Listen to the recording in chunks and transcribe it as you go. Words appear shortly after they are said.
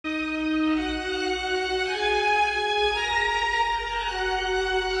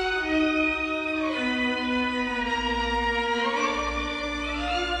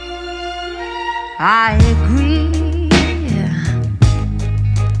I agree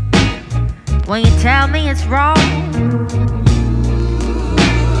when you tell me it's wrong.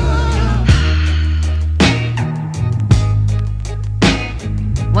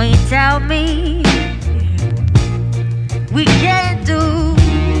 When you tell me we can't do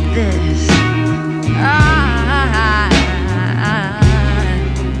this.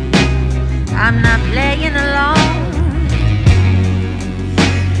 I'm not playing along.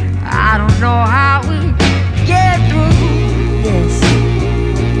 I don't know how we get through this.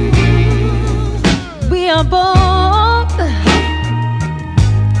 We are both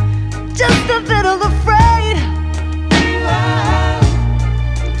just a little afraid,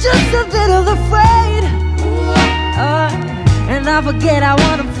 just a little afraid. And I forget I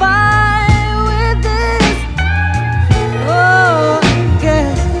wanna fight with this. Oh,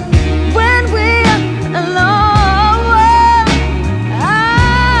 'cause when we're alone,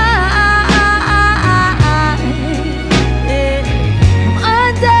 I'm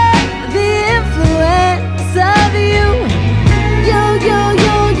under the influence of you. You.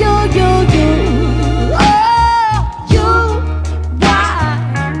 Oh,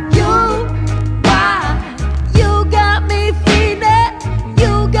 why? You got me feeling.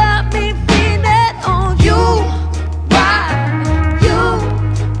 You got me feeling on you. Why?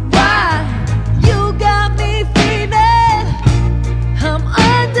 You got me feeling. I'm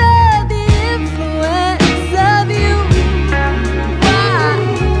under the influence of you.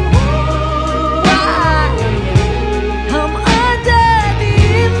 Why? I'm under the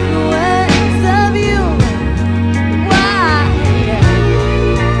influence of you. Why?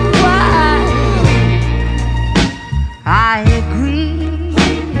 I agree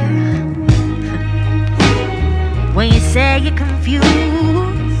when you say you're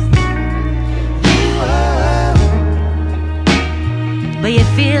confused, but you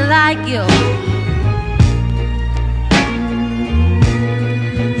feel like you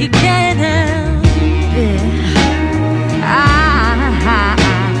can't help it.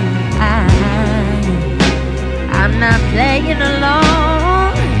 I'm not playing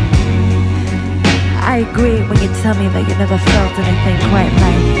along. I agree when you tell me that you never felt anything quite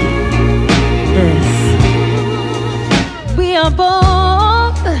like